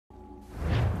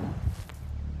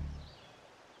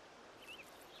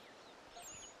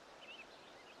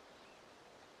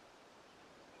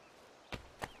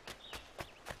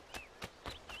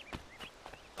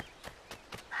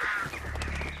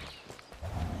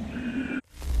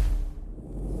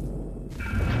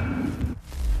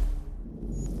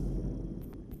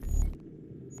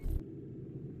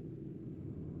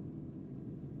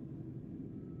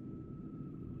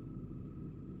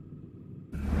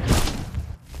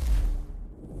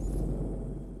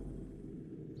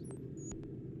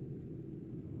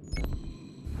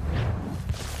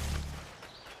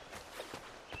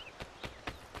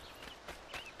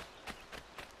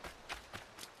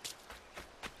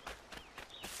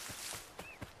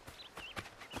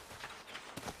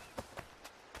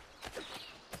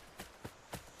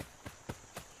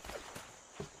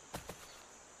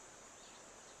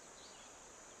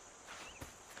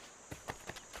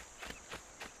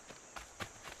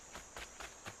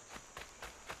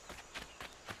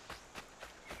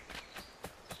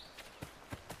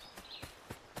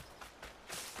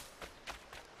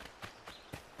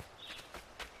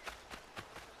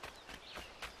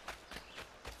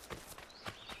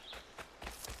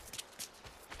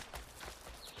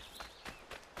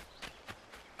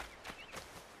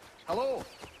Hello.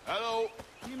 Hello.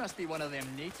 You must be one of them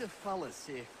native fellas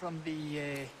from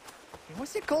the,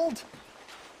 what's it called?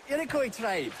 Iroquois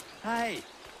tribe. Aye.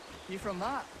 You from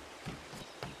that?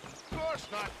 Of course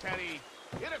not, Terry.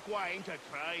 Iroquois ain't a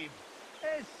tribe.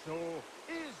 Is so.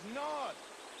 Is not.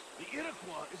 The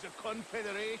Iroquois is a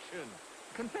confederation.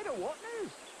 Confederate what now?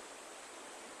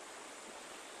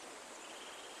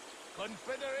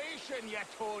 Confederation, ya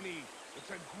Tony. It's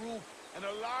a group, an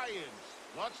alliance.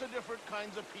 Lots of different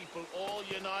kinds of people, all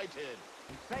united.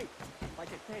 Right. Like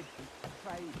I said,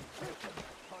 tribe.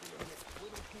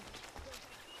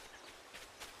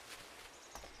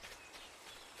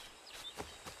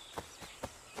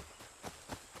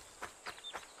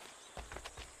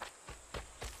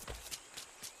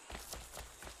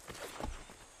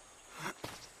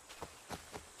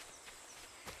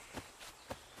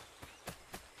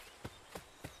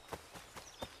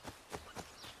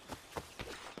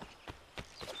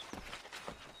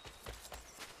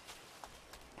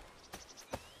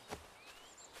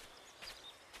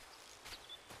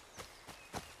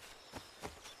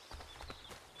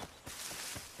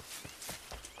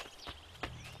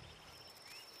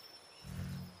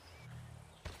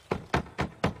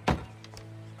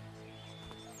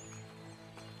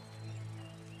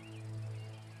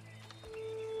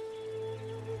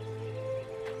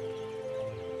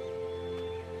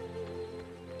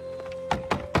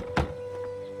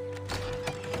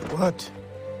 What?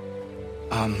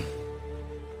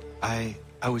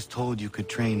 I was told you could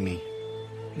train me.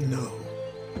 No.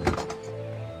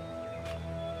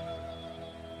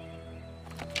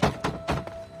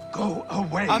 Go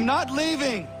away! I'm not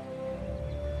leaving!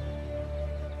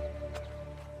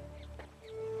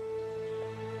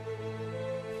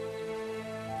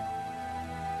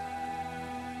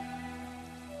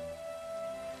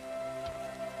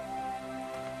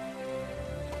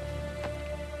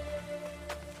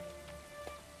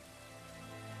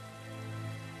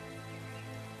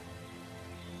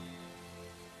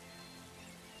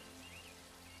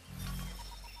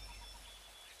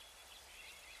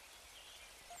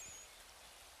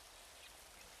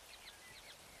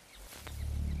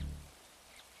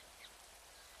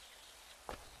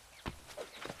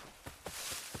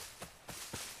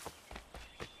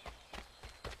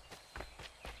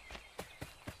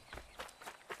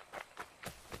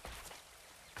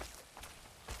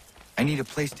 I need a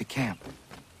place to camp.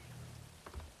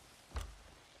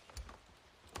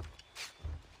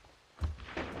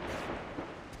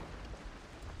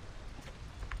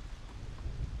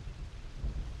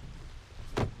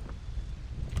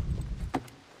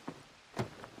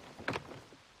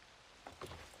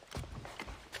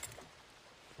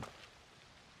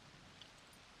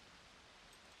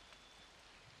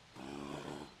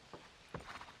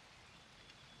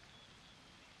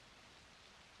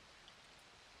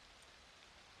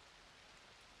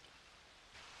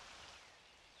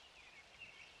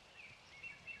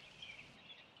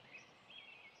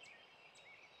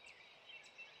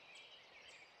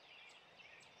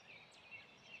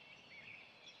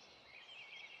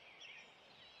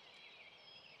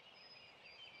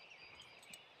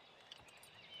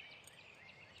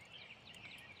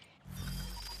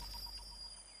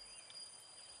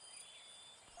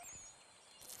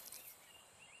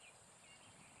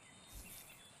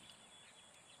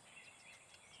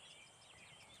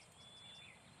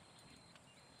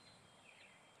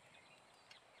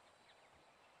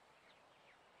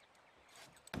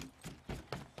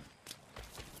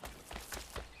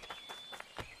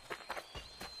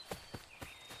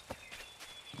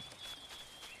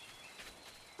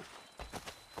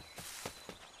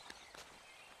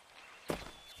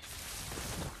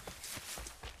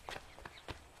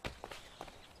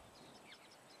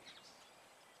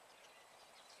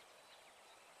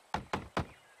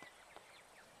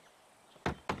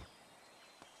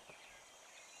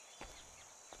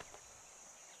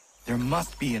 There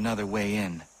must be another way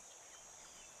in.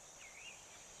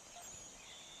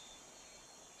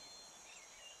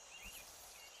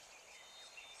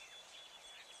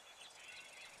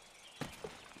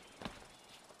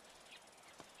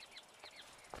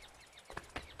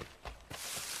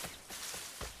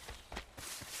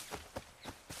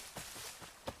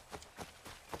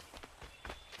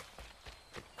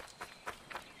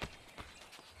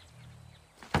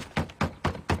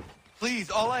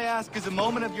 Please, all I ask is a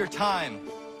moment of your time.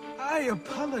 I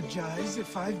apologize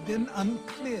if I've been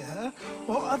unclear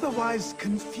or otherwise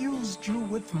confused you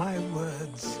with my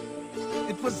words.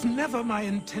 It was never my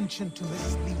intention to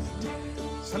mislead,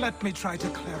 so let me try to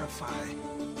clarify.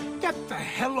 Get the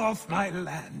hell off my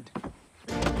land.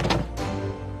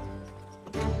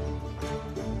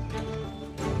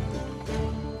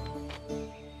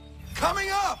 coming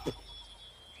up!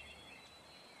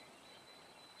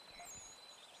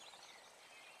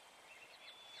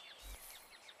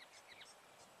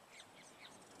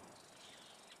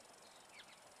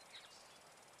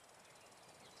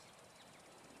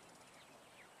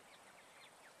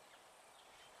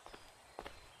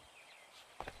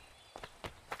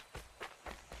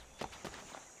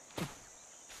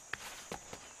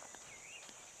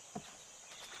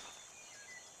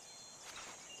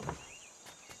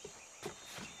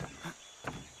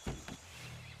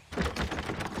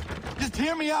 Just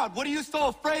hear me out. What are you so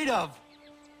afraid of?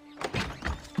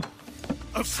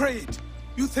 Afraid?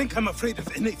 You think I'm afraid of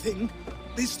anything?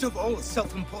 Least of all a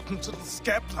self-important little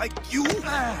scab like you?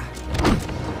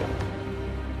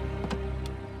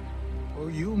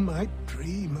 Or you might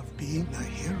dream of being a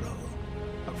hero,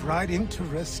 of riding to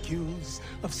rescues,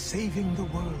 of saving the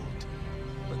world.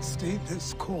 But stay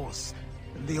this course,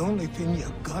 and the only thing you're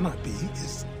gonna be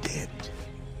is dead.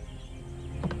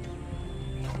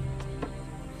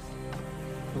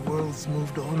 The world's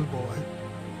moved on, boy.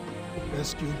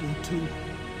 Best you do too.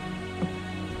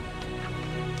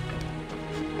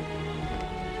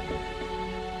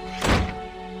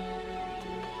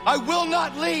 I will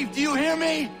not leave, do you hear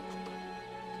me?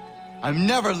 I'm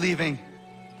never leaving.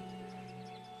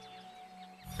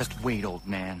 Just wait, old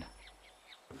man.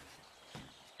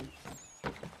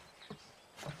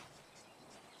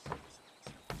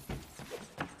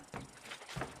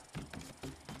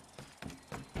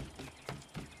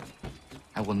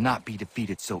 I will not be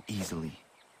defeated so easily.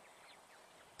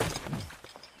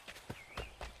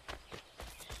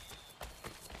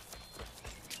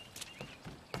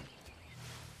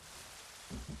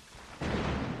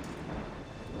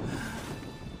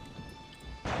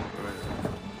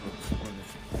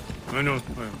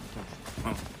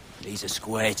 These are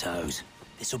square toes.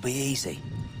 This'll be easy.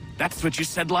 That's what you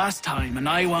said last time, and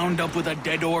I wound up with a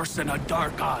dead horse and a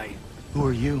dark eye. Who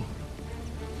are you?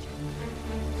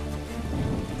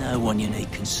 No one you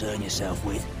need concern yourself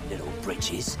with, little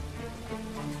britches.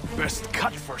 Best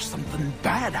cut for something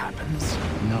bad happens.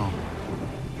 No.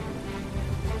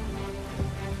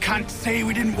 Can't say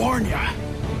we didn't warn ya.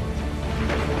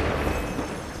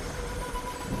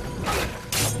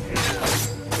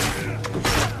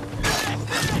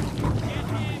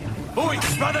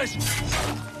 Boys, brothers!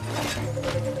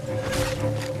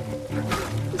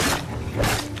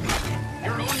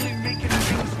 You're only making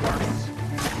things worse.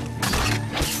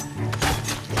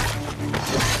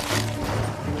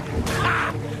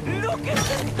 Ha! Look at the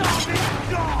starving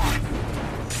dog!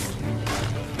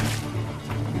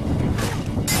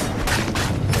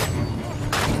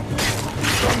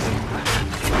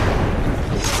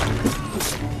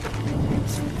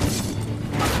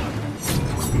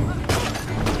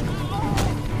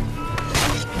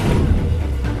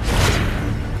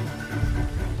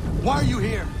 Why are you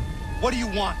here? What do you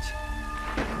want?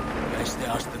 Best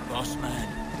ask the boss man.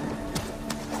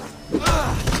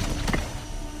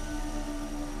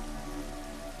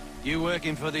 You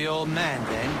working for the old man,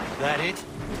 then? That it?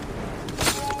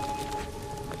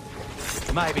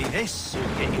 Maybe this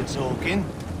will get you talking.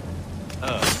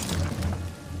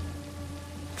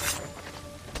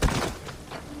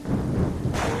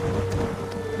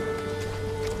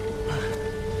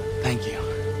 Thank you.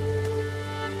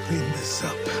 Clean this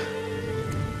up.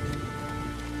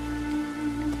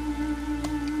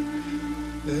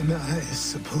 Then I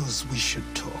suppose we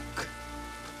should talk.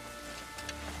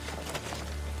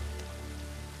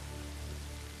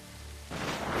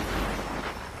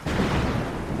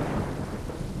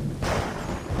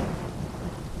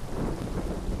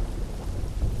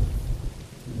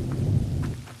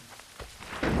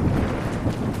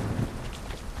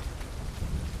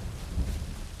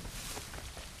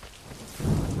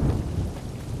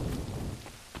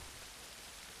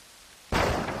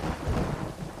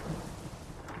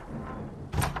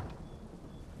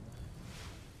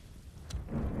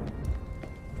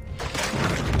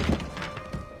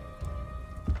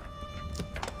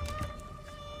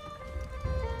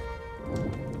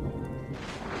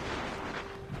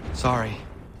 Sorry.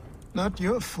 Not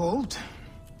your fault.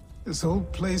 This whole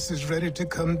place is ready to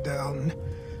come down.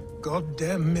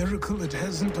 Goddamn miracle it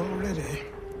hasn't already.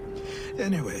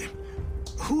 Anyway,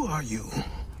 who are you?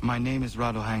 My name is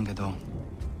Ratonhnhaké.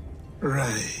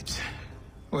 Right.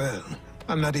 Well,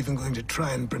 I'm not even going to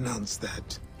try and pronounce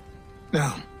that.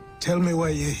 Now, tell me why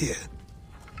you're here.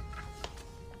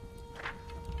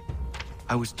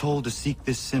 I was told to seek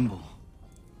this symbol.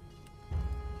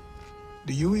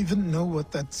 Do you even know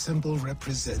what that symbol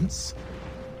represents?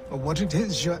 Or what it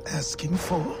is you're asking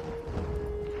for?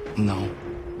 No.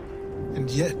 And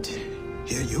yet,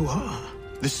 here you are.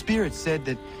 The spirit said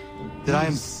that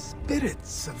These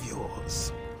spirits of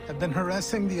yours have been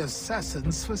harassing the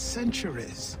assassins for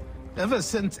centuries. Ever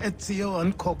since Ezio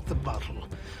uncorked the bottle.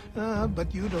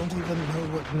 But you don't even know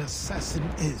what an assassin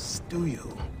is, do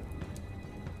you?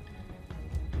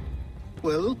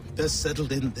 Well, that's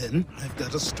settled in then. I've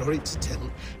got a story to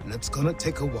tell, and it's gonna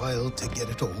take a while to get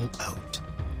it all out.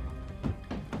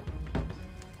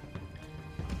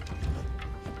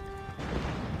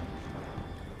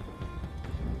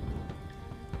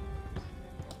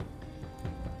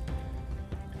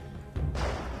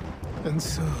 And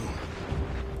so,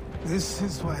 this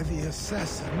is why the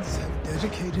Assassins have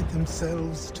dedicated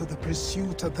themselves to the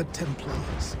pursuit of the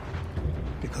Templars.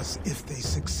 Because if they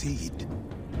succeed,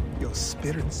 your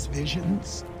spirit's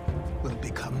visions will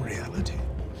become reality.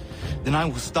 Then I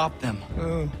will stop them.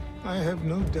 Oh, I have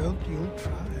no doubt you'll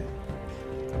try.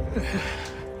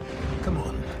 Come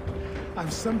on,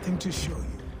 I've something to show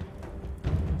you.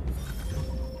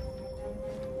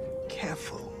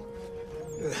 Careful.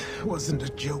 Wasn't a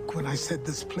joke when I said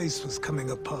this place was coming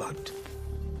apart.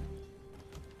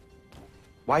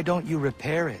 Why don't you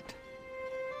repair it?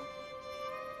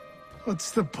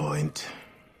 What's the point?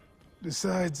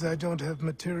 Besides, I don't have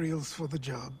materials for the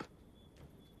job.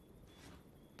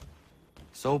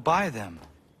 So buy them.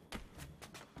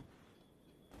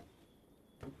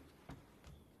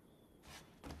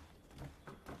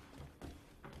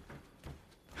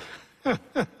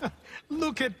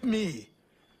 Look at me.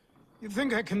 You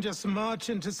think I can just march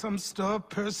into some store,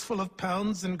 purse full of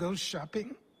pounds, and go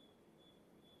shopping?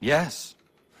 Yes.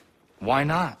 Why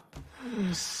not?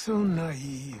 You're so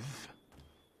naive.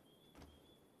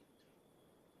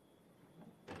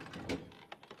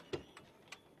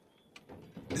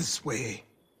 This way.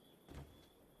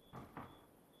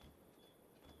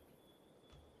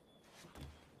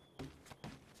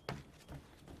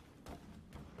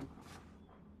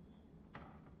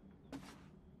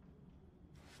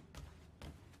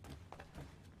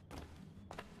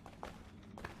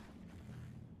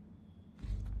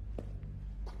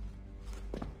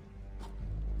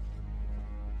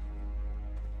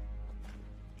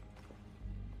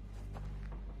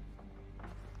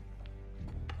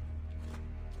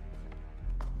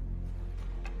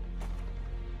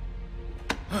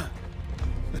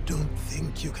 Don't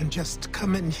think you can just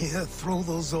come in here, throw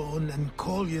those on, and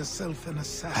call yourself an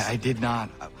assassin. I did not.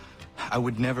 I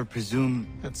would never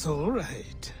presume... That's all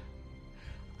right.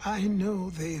 I know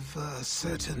they've a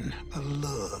certain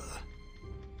allure.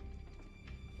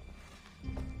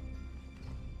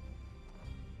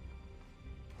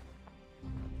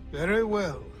 Very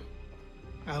well.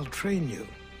 I'll train you.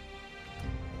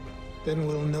 Then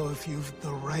we'll know if you've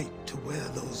the right to wear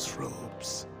those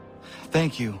robes.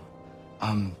 Thank you.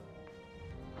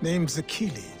 Name's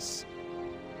Achilles.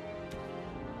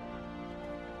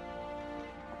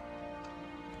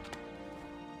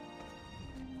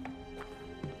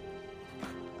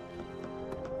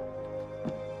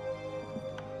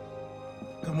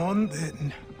 Come on,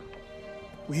 then.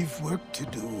 We've work to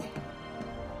do.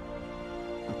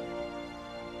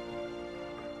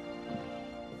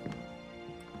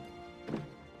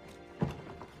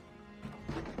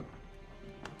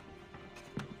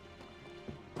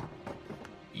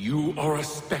 You are a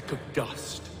speck of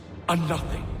dust, a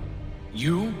nothing.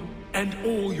 You and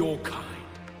all your kind,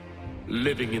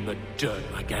 living in the dirt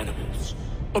like animals,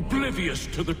 oblivious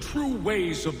to the true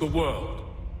ways of the world.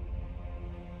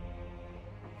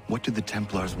 What do the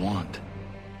Templars want?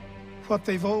 What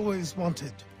they've always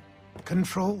wanted.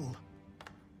 Control.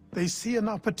 They see an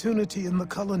opportunity in the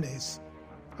colonies.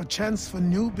 A chance for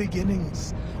new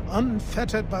beginnings,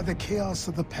 unfettered by the chaos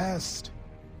of the past.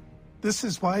 This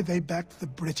is why they backed the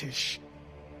British.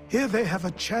 Here they have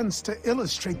a chance to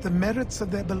illustrate the merits of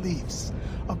their beliefs,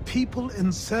 a people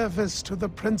in service to the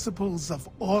principles of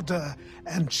order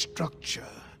and structure.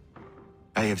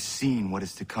 I have seen what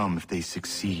is to come if they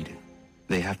succeed.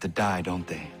 They have to die, don't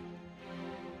they?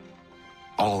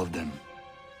 All of them.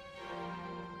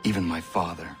 Even my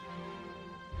father.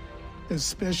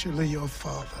 Especially your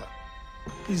father.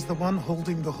 He's the one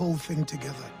holding the whole thing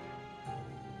together.